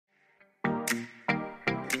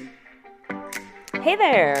Hey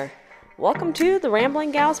there! Welcome to the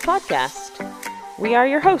Rambling Gals podcast. We are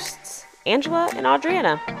your hosts, Angela and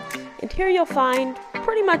Adriana, and here you'll find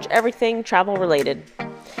pretty much everything travel related.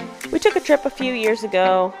 We took a trip a few years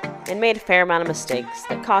ago and made a fair amount of mistakes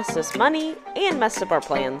that cost us money and messed up our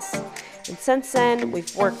plans. And since then,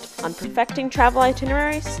 we've worked on perfecting travel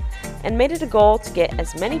itineraries and made it a goal to get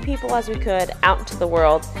as many people as we could out into the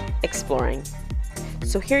world exploring.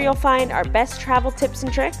 So here you'll find our best travel tips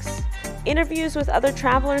and tricks, interviews with other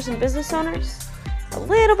travelers and business owners, a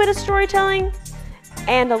little bit of storytelling,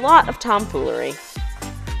 and a lot of tomfoolery.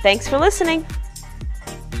 Thanks for listening.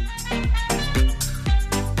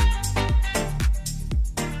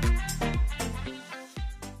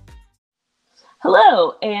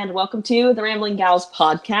 Hello, and welcome to the Rambling Gals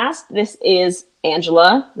podcast. This is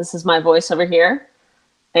Angela. This is my voice over here.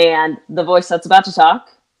 And the voice that's about to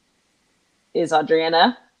talk is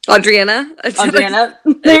Adriana. Adriana.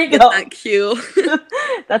 There you go. That cue.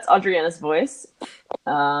 That's Adriana's voice.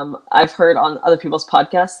 I've heard on other people's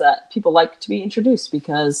podcasts that people like to be introduced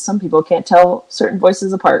because some people can't tell certain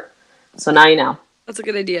voices apart. So now you know. That's a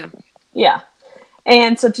good idea. Yeah.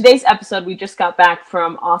 And so today's episode, we just got back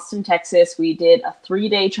from Austin, Texas. We did a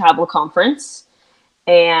 3-day travel conference,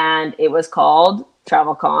 and it was called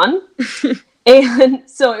TravelCon. And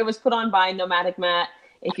so it was put on by Nomadic Matt.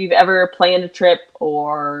 If you've ever planned a trip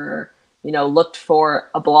or, looked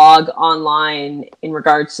for a blog online in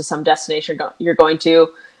regards to some destination you're going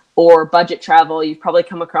to, or budget travel, you've probably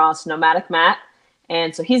come across Nomadic Matt.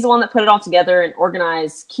 And so he's the one that put it all together and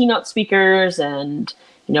organized keynote speakers and,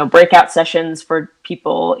 breakout sessions for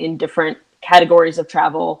people in different categories of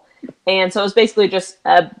travel. And so it was basically just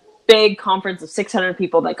a big conference of 600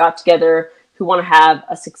 people that got together who want to have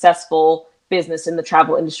a successful business in the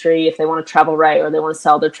travel industry, if they want to travel right, or they want to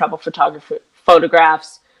sell their travel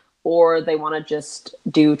photographs, or they want to just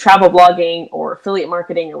do travel blogging or affiliate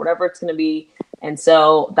marketing or whatever it's going to be. And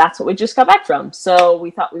so that's what we just got back from. So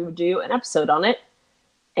we thought we would do an episode on it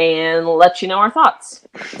and let you know our thoughts.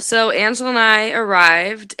 So Angela and I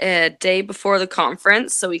arrived a day before the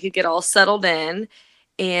conference so we could get all settled in,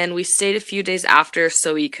 and we stayed a few days after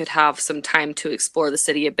so we could have some time to explore the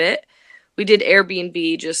city a bit. We did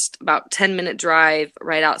Airbnb, just about 10-minute drive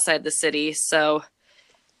right outside the city, so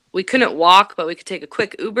we couldn't walk, but we could take a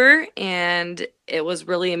quick Uber, and it was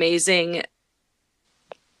really amazing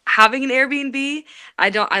having an Airbnb.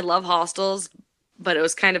 I love hostels, but it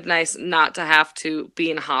was kind of nice not to have to be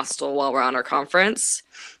in a hostel while we're on our conference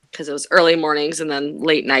because it was early mornings and then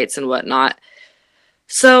late nights and whatnot.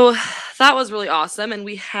 So that was really awesome, and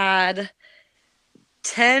we had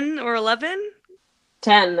 10 or 11?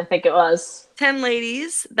 10, I think it was. 10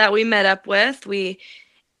 ladies that we met up with. We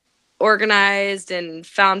organized and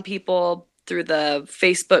found people through the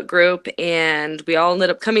Facebook group, and we all ended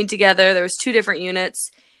up coming together. There was 2 different units,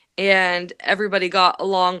 and everybody got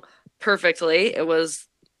along perfectly. It was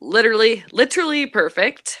literally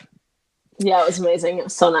perfect. Yeah, it was amazing. It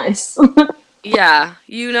was so nice. Yeah.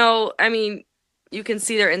 You can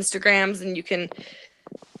see their Instagrams and you can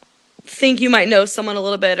think you might know someone a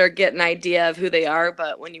little bit or get an idea of who they are,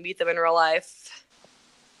 but when you meet them in real life,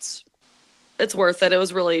 it's worth it. It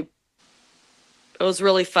was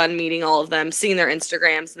really fun meeting all of them, seeing their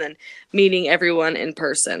Instagrams, and then meeting everyone in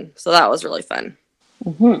person. So that was really fun.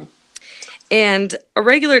 Mm-hmm. And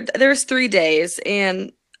there's 3 days,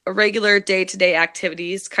 and a regular day-to-day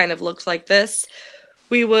activities kind of looked like this.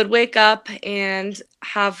 We would wake up and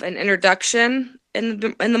have an introduction in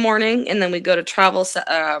the morning, and then we'd go to travel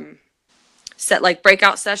set like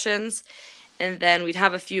breakout sessions, and then we'd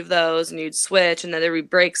have a few of those, and you'd switch, and then there'd be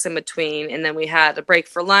breaks in between, and then we had a break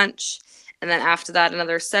for lunch, and then after that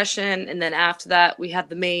another session, and then after that we had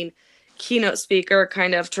the main keynote speaker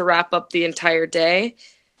kind of to wrap up the entire day.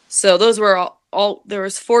 So those were all there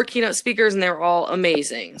was 4 keynote speakers, and they were all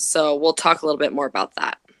amazing. So we'll talk a little bit more about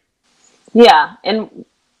that. Yeah, and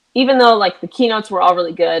even though the keynotes were all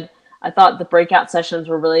really good, I thought the breakout sessions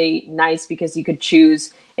were really nice because you could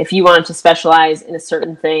choose if you wanted to specialize in a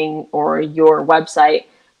certain thing, or your website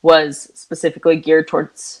was specifically geared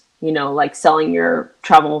towards, selling your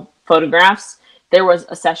travel photographs. There was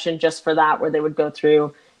a session just for that where they would go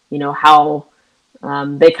through, how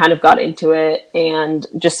they kind of got into it and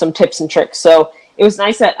just some tips and tricks. So it was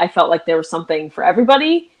nice that I felt like there was something for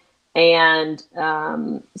everybody. And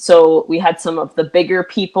so we had some of the bigger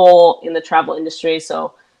people in the travel industry.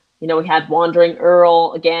 So, we had Wandering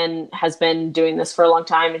Earl, again, has been doing this for a long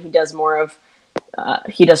time, and he does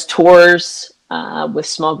he does tours with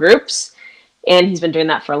small groups, and he's been doing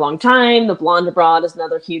that for a long time. The Blonde Abroad is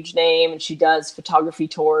another huge name, and she does photography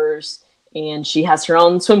tours, and she has her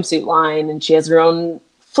own swimsuit line, and she has her own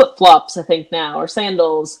flip-flops, I think now, or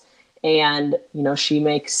sandals. And, you know, she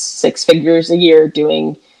makes 6 figures a year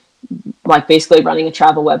doing like basically running a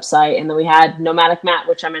travel website. And then we had Nomadic Matt,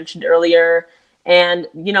 which I mentioned earlier, and,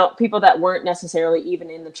 you know, people that weren't necessarily even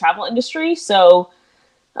in the travel industry. So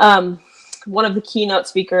one of the keynote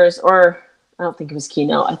speakers, or I don't think it was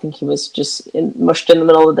keynote, I think he was just mushed in the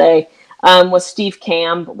middle of the day, was Steve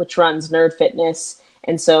Camb, which runs Nerd Fitness.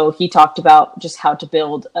 And so he talked about just how to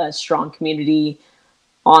build a strong community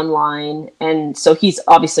online. And so he's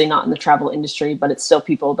obviously not in the travel industry, but it's still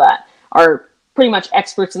people that are pretty much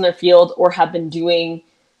experts in their field or have been doing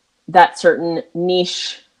that certain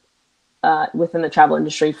niche within the travel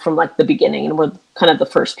industry from like the beginning, and we're kind of the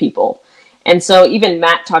first people. And so even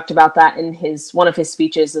Matt talked about that in one of his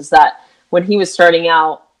speeches, is that when he was starting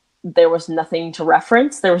out, there was nothing to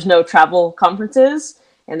reference. There was no travel conferences,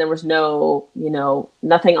 and there was no, you know,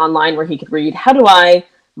 nothing online where he could read, how do I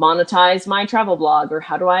monetize my travel blog, or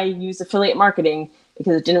how do I use affiliate marketing?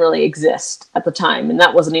 Because it didn't really exist at the time. And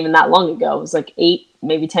that wasn't even that long ago. It was like 8,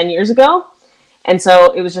 maybe 10 years ago. And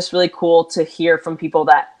so it was just really cool to hear from people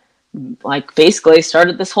that like basically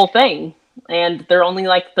started this whole thing, and they're only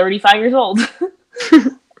like 35 years old.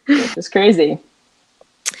 It's crazy.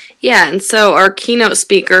 Yeah, and so our keynote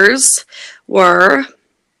speakers were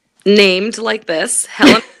named like this: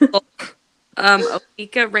 Helen,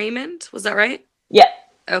 Onika Raymond, was that right? Yeah.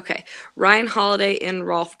 Okay, Ryan Holiday and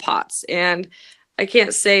Rolf Potts, and I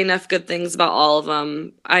can't say enough good things about all of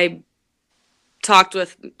them. I talked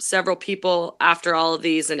with several people after all of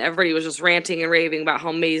these, and everybody was just ranting and raving about how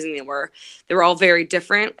amazing they were. They were all very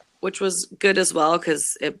different, which was good as well,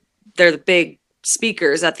 because they're the big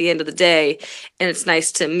speakers at the end of the day, and it's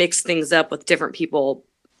nice to mix things up with different people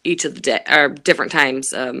each of the day, or different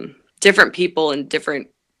times, different people and different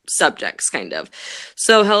subjects, kind of.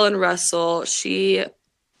 So Helen Russell, she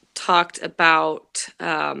talked about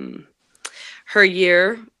her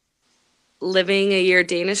year living a year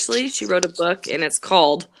danishly. She wrote a book, and it's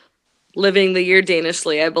called Living the Year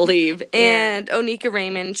Danishly, I believe. And Onika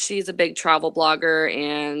Raymond, she's a big travel blogger,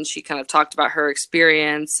 and she kind of talked about her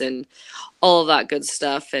experience and all of that good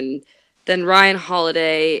stuff. And then Ryan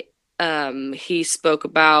Holiday, he spoke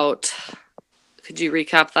about, could you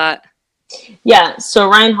recap that? Yeah, so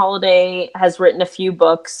Ryan Holiday has written a few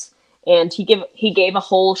books, and he gave a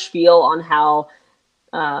whole spiel on how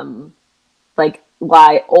like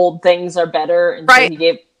why old things are better. And right.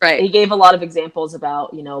 So he gave a lot of examples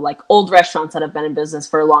about, you know, like old restaurants that have been in business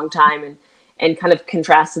for a long time, and kind of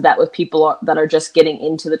contrasted that with people that are just getting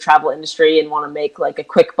into the travel industry and want to make like a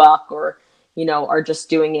quick buck, or, you know, are just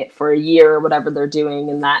doing it for a year or whatever they're doing.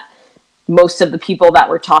 And that most of the people that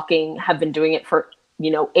we're talking have been doing it for,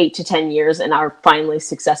 you know, 8 to 10 years and are finally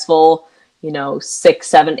successful, you know, 6,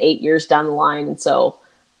 7, 8 years down the line. And so,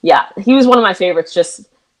 yeah, he was one of my favorites, just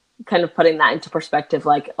kind of putting that into perspective,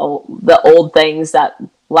 like, oh, the old things that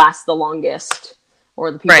last the longest,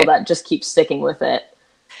 or the people that just keep sticking with it,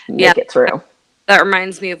 make it through. That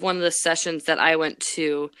reminds me of one of the sessions that I went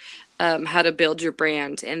to, how to build your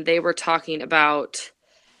brand. And they were talking about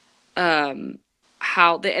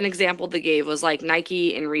how an example they gave was like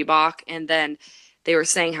Nike and Reebok. And then they were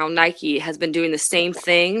saying how Nike has been doing the same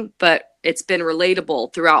thing, but it's been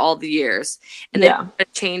relatable throughout all the years. And they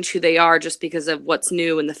don't change who they are just because of what's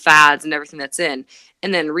new and the fads and everything that's in.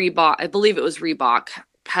 And then Reebok, I believe it was Reebok,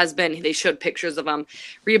 they showed pictures of them.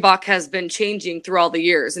 Reebok has been changing through all the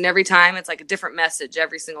years. And every time it's like a different message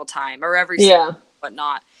every single time, or every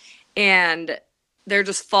whatnot. And they're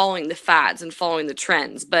just following the fads and following the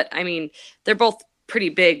trends. But I mean, they're both pretty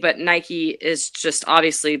big, but Nike is just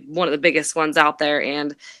obviously one of the biggest ones out there,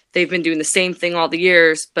 and they've been doing the same thing all the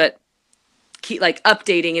years, but keep like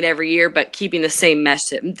updating it every year, but keeping the same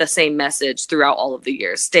message throughout all of the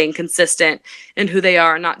years, staying consistent in who they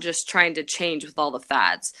are, not just trying to change with all the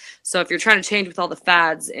fads. So if you're trying to change with all the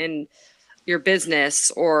fads in your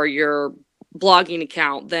business or your blogging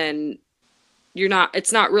account, then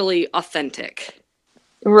it's not really authentic.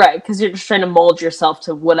 Right, because you're just trying to mold yourself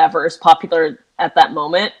to whatever is popular at that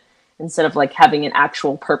moment, instead of like having an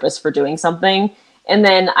actual purpose for doing something. And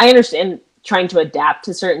then I understand trying to adapt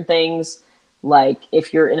to certain things, like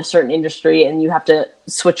if you're in a certain industry and you have to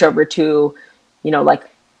switch over to, you know, like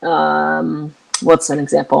what's an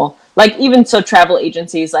example? Like, even so, travel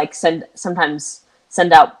agencies like sometimes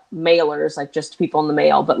send out mailers, like just people in the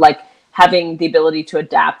mail, but like having the ability to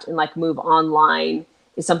adapt and like move online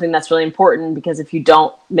is something that's really important, because if you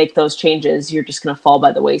don't make those changes, you're just going to fall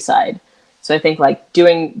by the wayside. So I think like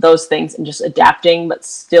doing those things and just adapting, but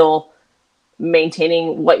still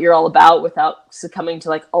maintaining what you're all about without succumbing to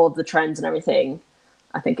like all of the trends and everything,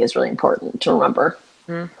 I think is really important to remember.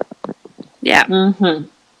 Yeah. Mm-hmm.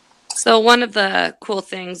 So one of the cool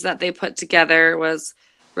things that they put together was,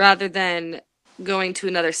 rather than going to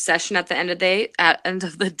another session at the end of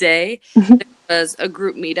the day, there was a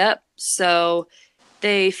group meetup. So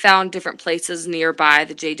they found different places nearby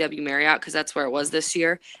the JW Marriott, because that's where it was this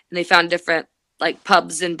year, and they found different like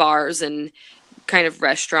pubs and bars and kind of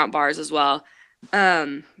restaurant bars as well,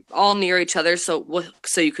 all near each other, so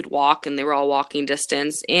you could walk, and they were all walking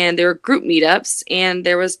distance. And there were group meetups, and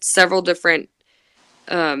there was several different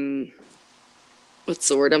what's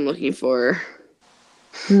the word I'm looking for?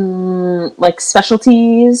 Like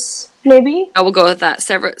specialties, maybe? I will go with that.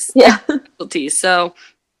 Several Yeah. specialties. So,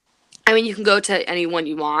 I mean, you can go to any one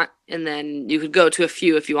you want, and then you could go to a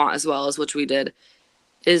few if you want as well, as which we did,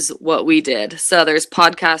 is what we did. So there's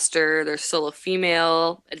podcaster, there's solo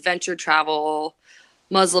female, adventure travel,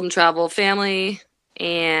 Muslim travel, family,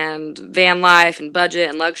 and van life, and budget,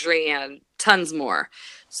 and luxury, and tons more.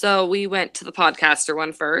 So we went to the podcaster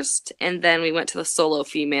one first, and then we went to the solo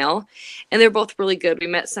female, and they're both really good. We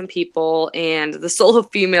met some people, and the solo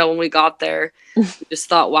female, when we got there, we just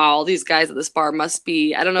thought, wow, all these guys at this bar must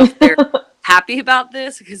be, I don't know if they're happy about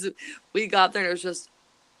this, because we got there and it was just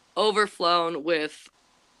overflown with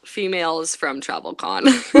females from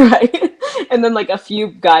TravelCon. Right. And then like a few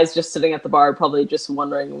guys just sitting at the bar probably just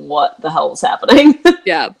wondering what the hell was happening.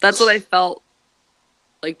 Yeah, that's what I felt.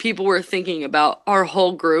 Like, people were thinking about our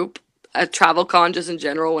whole group at TravelCon, just in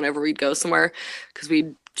general, whenever we'd go somewhere, because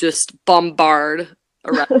we'd just bombard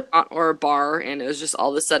a restaurant or a bar, and it was just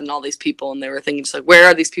all of a sudden all these people, and they were thinking just like, where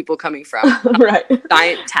are these people coming from? Right.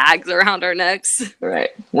 Giant tags around our necks.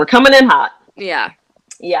 Right. We're coming in hot. Yeah.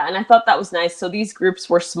 Yeah, and I thought that was nice. So these groups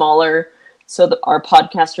were smaller. So our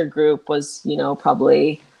podcaster group was,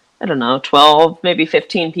 probably, I don't know, 12, maybe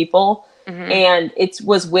 15 people. Mm-hmm. And it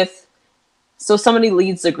was so somebody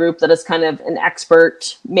leads the group that is kind of an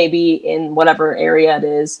expert, maybe in whatever area it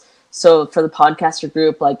is. So for the podcaster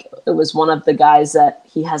group, like, it was one of the guys that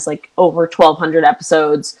he has like over 1,200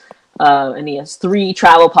 episodes, and he has 3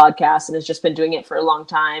 travel podcasts, and has just been doing it for a long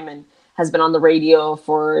time, and has been on the radio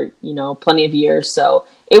for, plenty of years. So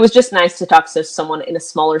it was just nice to talk to someone in a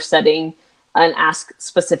smaller setting and ask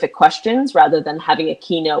specific questions, rather than having a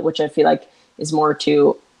keynote, which I feel like is more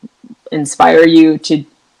to inspire you to,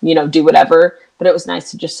 do whatever. But it was nice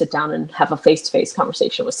to just sit down and have a face-to-face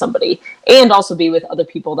conversation with somebody, and also be with other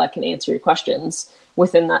people that can answer your questions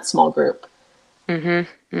within that small group.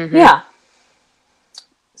 Mm-hmm. Mm-hmm. Yeah.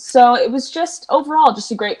 So it was just overall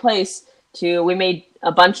just a great place we made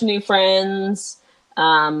a bunch of new friends.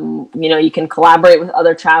 You can collaborate with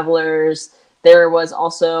other travelers. There was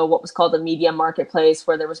also what was called a media marketplace,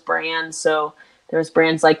 where there was brands. So there was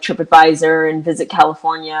brands like TripAdvisor and Visit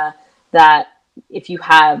California, that if you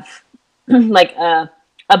have like a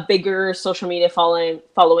bigger social media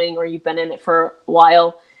following, or you've been in it for a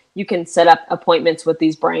while, you can set up appointments with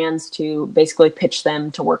these brands to basically pitch them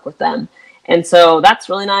to work with them. And so that's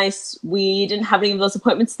really nice. We didn't have any of those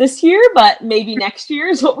appointments this year, but maybe next year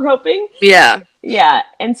is what we're hoping. Yeah. Yeah.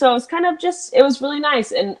 And so it was kind of it was really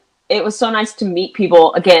nice. And it was so nice to meet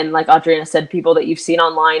people, again, like Audrina said, people that you've seen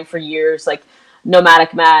online for years, like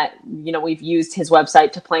Nomadic Matt. We've used his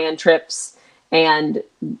website to plan trips, and,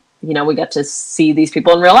 we got to see these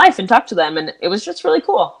people in real life and talk to them. And it was just really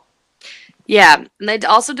cool. Yeah. And they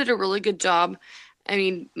also did a really good job. I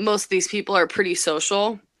mean, most of these people are pretty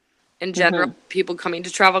social in general, mm-hmm. people coming to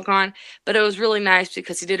TravelCon, but it was really nice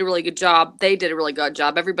because he did a really good job. They did a really good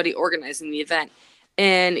job, everybody organizing the event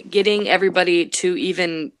and getting everybody to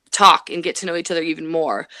even talk and get to know each other even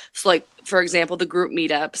more. So, like, for example, the group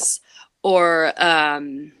meetups, or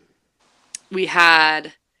we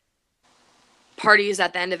had parties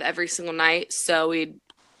at the end of every single night. So we'd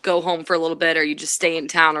go home for a little bit, or you just stay in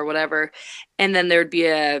town or whatever. And then there'd be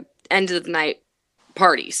a end of the night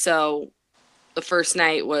party. So the first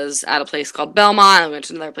night was at a place called Belmont, and we went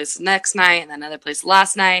to another place the next night, and then another place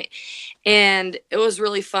last night. And it was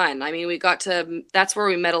really fun. I mean, that's where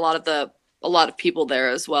we met a lot of people there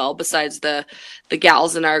as well, besides the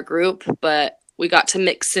gals in our group. But we got to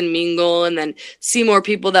mix and mingle, and then see more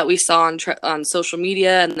people that we saw on social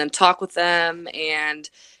media, and then talk with them, and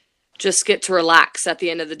just get to relax at the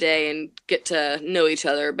end of the day and get to know each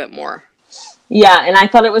other a bit more. Yeah, and I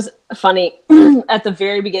thought it was funny at the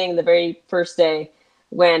very beginning, the very first day,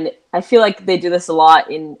 when I feel like they do this a lot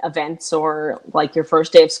in events, or like your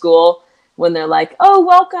first day of school, when they're like, oh,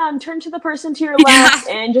 welcome, turn to the person to your left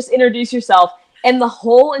and just introduce yourself. And the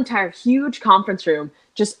whole entire huge conference room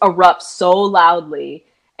just erupts so loudly.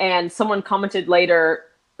 And someone commented later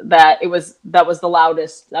that that was the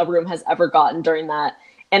loudest a room has ever gotten during that.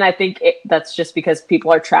 And I think that's just because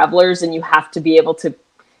people are travelers, and you have to be able to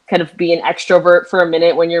kind of be an extrovert for a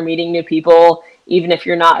minute when you're meeting new people, even if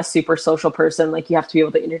you're not a super social person. Like, you have to be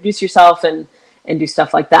able to introduce yourself and do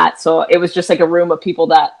stuff like that. So it was just like a room of people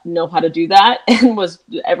that know how to do that, and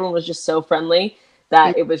everyone was just so friendly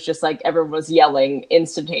that it was just like everyone was yelling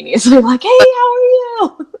instantaneously, like, "Hey, how are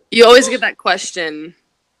you?" You always get that question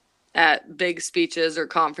at big speeches or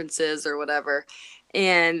conferences or whatever,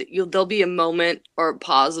 and there'll be a moment or a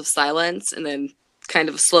pause of silence, and then kind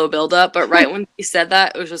of a slow build up. But right when he said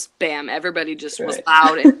that, it was just bam, everybody just was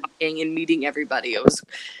loud and talking and meeting everybody. It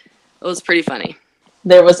was pretty funny.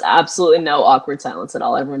 There was absolutely no awkward silence at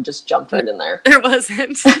all. Everyone just jumped right in there. There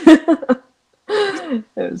wasn't. It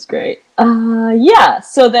was great. Yeah.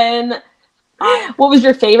 So then, what was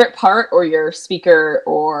your favorite part, or your speaker,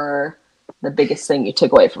 or the biggest thing you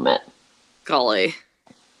took away from it? Golly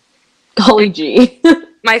gee.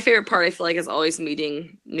 My favorite part, I feel like, is always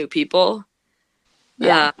meeting new people.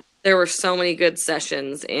 Yeah. There were so many good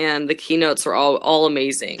sessions, and the keynotes were all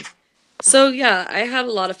amazing. So, yeah, I had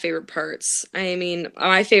a lot of favorite parts. I mean,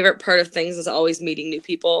 my favorite part of things is always meeting new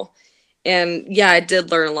people. And, yeah, I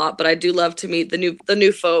did learn a lot, but I do love to meet the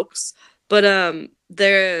new folks. But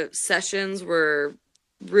their sessions were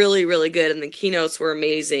really, really good, and the keynotes were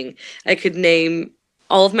amazing. I could name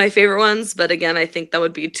all of my favorite ones, but, again, I think that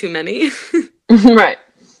would be too many. Right.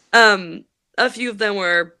 A few of them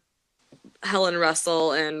were Helen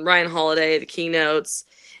Russell and Ryan Holiday, the keynotes.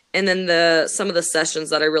 And then some of the sessions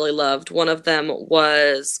that I really loved, one of them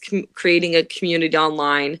was creating a community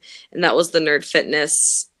online, and that was the Nerd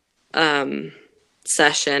Fitness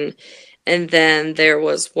session. And then there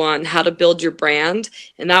was one, how to build your brand,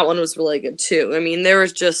 and that one was really good too. I mean, there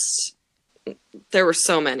were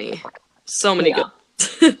so many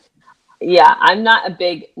good. Yeah, I'm not a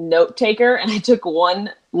big note taker, and I took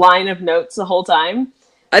one line of notes the whole time.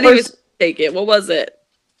 I didn't even take it. What was it?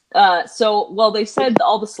 They said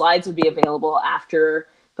all the slides would be available after,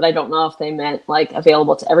 but I don't know if they meant like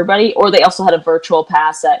available to everybody, or they also had a virtual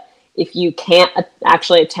pass that if you can't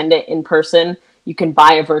actually attend it in person, you can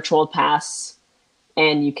buy a virtual pass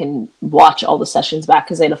and you can watch all the sessions back,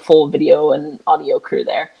 because they had a full video and audio crew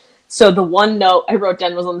there. So the one note I wrote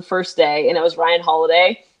down was on the first day, and it was Ryan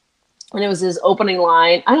Holiday, and it was his opening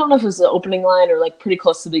line. I don't know if it was the opening line or like pretty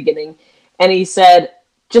close to the beginning. And he said,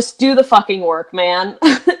 "Just do the fucking work, man."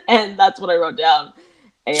 And that's what I wrote down.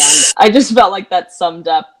 And I just felt like that summed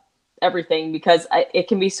up everything, because it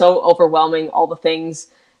can be so overwhelming, all the things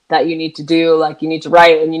that you need to do. Like, you need to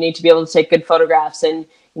write, and you need to be able to take good photographs, and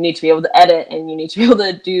you need to be able to edit, and you need to be able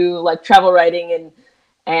to do like travel writing,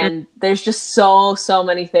 and there's just so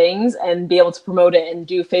many things, and be able to promote it and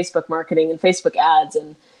do Facebook marketing and Facebook ads,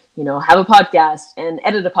 and, you know, have a podcast and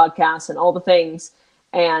edit a podcast and all the things.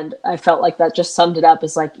 And I felt like that just summed it up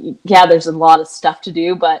as like, yeah, there's a lot of stuff to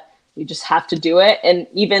do, but you just have to do it. And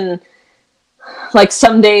even like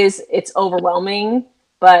some days it's overwhelming,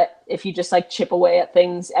 but if you just like chip away at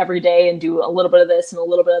things every day and do a little bit of this and a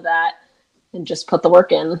little bit of that and just put the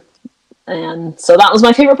work in. And so that was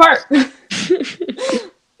my favorite part.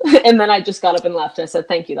 And then I just got up and left. I said,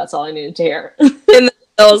 "Thank you. That's all I needed to hear." And then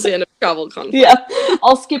that was the end of Travel Con. Yeah.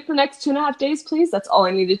 "I'll skip the next 2.5 days, please. That's all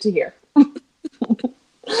I needed to hear."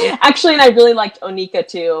 Actually, and I really liked Onika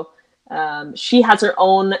too. She has her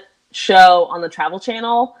own show on the Travel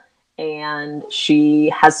Channel, and she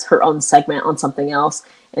has her own segment on something else.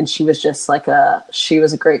 And she was just like she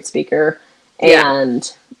was a great speaker.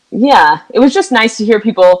 And yeah, it was just nice to hear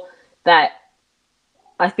people that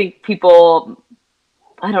I think people,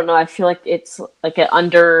 I don't know, I feel like it's like I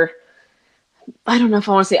don't know if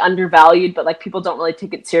I want to say undervalued, but like people don't really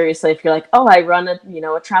take it seriously. If you're like, "Oh, I run a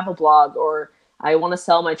travel blog," or "I want to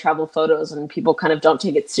sell my travel photos," and people kind of don't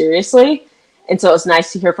take it seriously. And so it's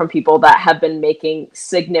nice to hear from people that have been making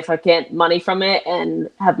significant money from it and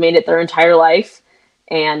have made it their entire life.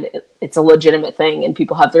 And it's a legitimate thing. And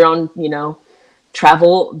people have their own,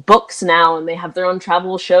 travel books now, and they have their own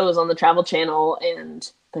travel shows on the Travel Channel,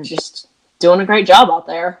 and they're just doing a great job out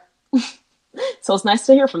there. So it's nice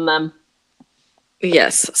to hear from them.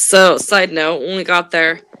 Yes. So, side note, when we got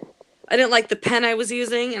there, I didn't like the pen I was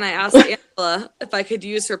using, and I asked Angela if I could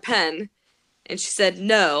use her pen, and she said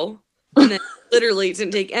no, and then literally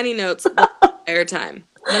didn't take any notes the entire time.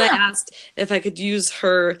 Then I asked if I could use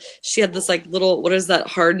her. She had this like little, what is that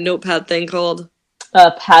hard notepad thing called?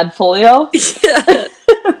 Padfolio? Yeah.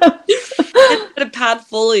 A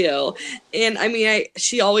Padfolio. And I mean,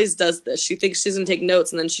 she always does this. She thinks she's going to take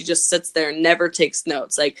notes, and then she just sits there and never takes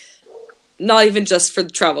notes. Like, not even just for the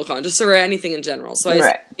Travel Con, just for anything in general. So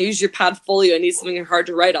I use your Padfolio. I need something hard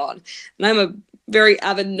to write on. And I'm a very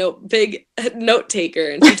avid big note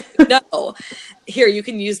taker. And she told me, "No, here, you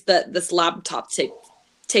can use this laptop to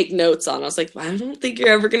take notes on. I was like, I don't think you're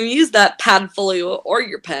ever going to use that Padfolio or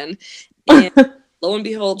your pen. And lo and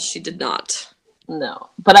behold, she did not. No,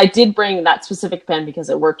 but I did bring that specific pen because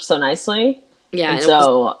it worked so nicely. Yeah, and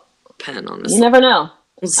so pen, honestly. You never know.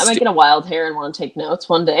 I might get a wild hair and want to take notes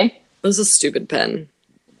one day. It was a stupid pen.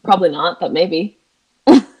 Probably not, but maybe.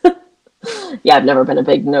 Yeah, I've never been a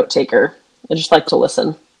big note taker. I just like to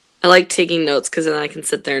listen. I like taking notes because then I can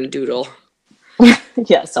sit there and doodle.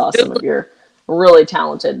 Yeah, I saw some of your really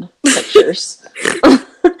talented pictures.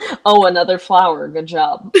 Oh, another flower. Good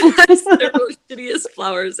job. They're the shittiest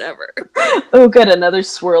flowers ever. Oh, good. Another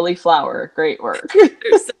swirly flower. Great work.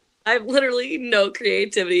 I have literally no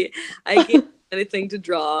creativity. I can't do anything to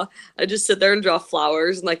draw. I just sit there and draw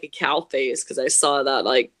flowers and like a cow face because I saw that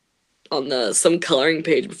like on some coloring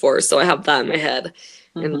page before. So I have that in my head.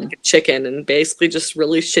 And like a chicken and basically just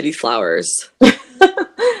really shitty flowers.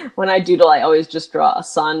 When I doodle, I always just draw a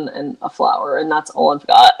sun and a flower, and that's all I've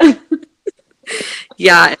got.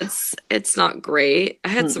 Yeah, it's not great. I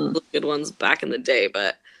had some really good ones back in the day,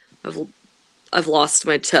 but I've lost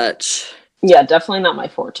my touch. Yeah, definitely not my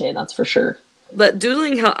forte, that's for sure. But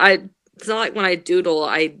doodling, it's not like when I doodle,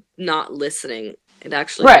 I'm not listening. It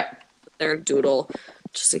actually right there and doodle,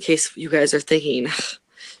 just in case you guys are thinking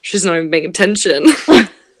she's not even paying attention.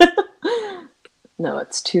 No,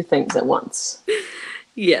 it's two things at once.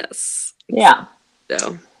 Yes. Yeah.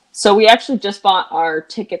 So we actually just bought our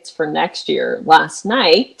tickets for next year last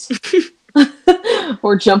night.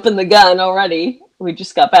 We're jumping the gun already. We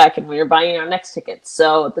just got back and we were buying our next tickets.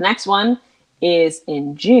 So the next one is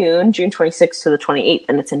in June 26th to the 28th,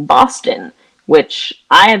 and it's in Boston, which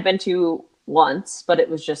I have been to once, but it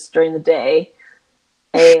was just during the day.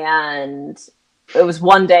 And it was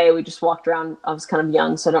one day. We just walked around. I was kind of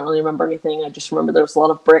young, so I don't really remember anything. I just remember there was a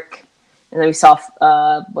lot of brick. And then we saw,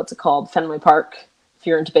 what's it called? Fenway Park, if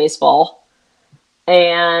you're into baseball.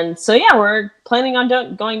 And so, yeah, we're planning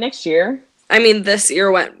on going next year. I mean, this year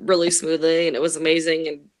went really smoothly, and it was amazing,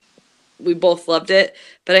 and we both loved it.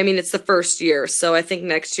 But, I mean, it's the first year, so I think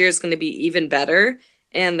next year is going to be even better.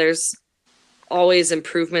 And there's always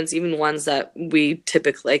improvements, even ones that we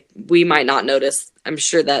might not notice. I'm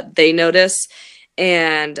sure that they notice.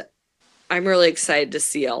 And I'm really excited to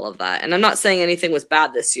see all of that. And I'm not saying anything was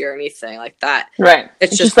bad this year or anything like that. Right.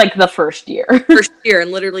 It's just like the first year. First year.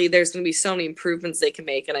 And literally there's going to be so many improvements they can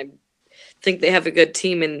make. And I think they have a good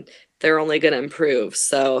team and they're only going to improve.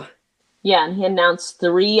 So. Yeah. And he announced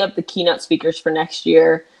 3 of the keynote speakers for next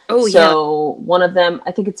year. Oh, so one of them,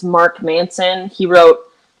 I think it's Mark Manson. He wrote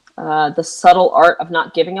The Subtle Art of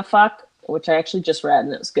Not Giving a Fuck, which I actually just read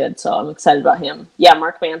and it was good. So I'm excited about him. Yeah.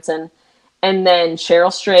 Mark Manson. And then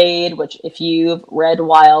Cheryl Strayed, which if you've read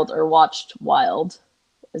Wild or watched Wild,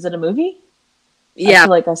 is it a movie? Yeah. I feel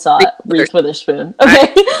like I saw it. Reese Witherspoon.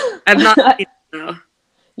 Okay. I've not seen it, no.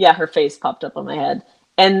 Yeah, her face popped up on my head.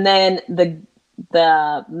 And then the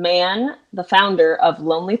founder of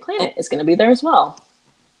Lonely Planet is going to be there as well.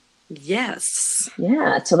 Yes.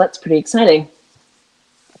 Yeah, so that's pretty exciting.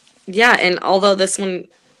 Yeah, and although this one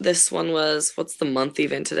was, what's the month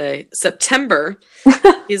even today? September.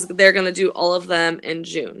 They're going to do all of them in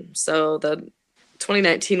June. So the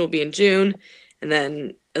 2019 will be in June. And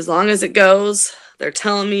then as long as it goes, they're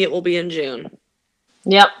telling me it will be in June.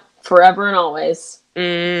 Yep. Forever and always.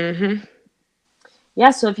 Mm-hmm.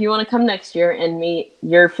 Yeah, so if you want to come next year and meet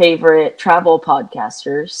your favorite travel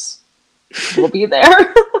podcasters, we'll be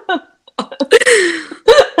there.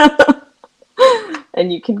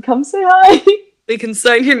 And you can come say hi. We can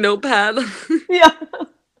sign your notepad. Yeah.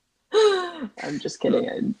 I'm just kidding.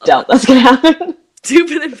 I doubt that's going to happen.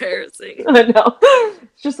 Stupid embarrassing. I know.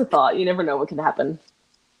 It's just a thought. You never know what can happen.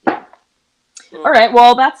 All right.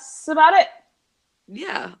 Well, that's about it.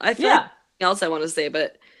 Yeah. I feel like something else I want to say,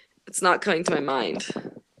 but it's not coming to my mind.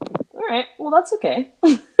 All right. Well, that's okay.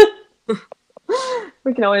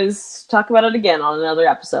 We can always talk about it again on another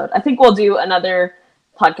episode. I think we'll do another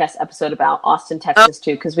podcast episode about Austin, Texas,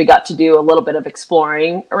 too, because we got to do a little bit of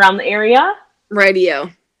exploring around the area. Radio.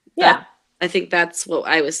 Yeah. I think that's what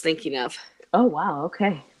I was thinking of. Oh, wow.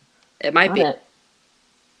 Okay. It might be.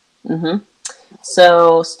 Mm-hmm.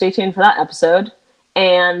 So stay tuned for that episode.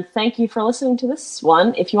 And thank you for listening to this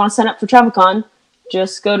one. If you want to sign up for TravelCon,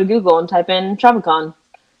 just go to Google and type in TravelCon.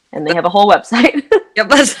 And they have a whole website. Yep,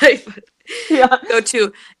 that's right. Yeah. Go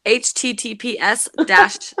to https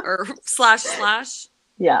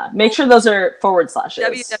 / Yeah. Make sure those are /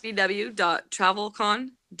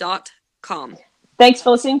 www.travelcon.com. Thanks for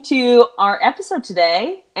listening to our episode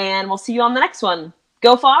today, and we'll see you on the next one.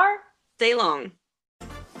 Go far, stay long.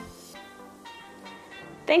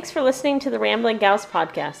 Thanks for listening to the Rambling Gals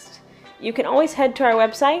podcast. You can always head to our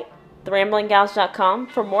website, theramblingals.com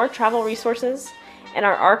for more travel resources and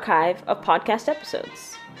our archive of podcast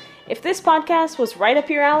episodes. If this podcast was right up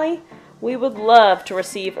your alley, we would love to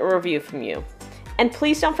receive a review from you. And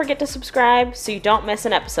please don't forget to subscribe so you don't miss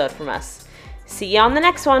an episode from us. See you on the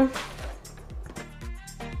next one.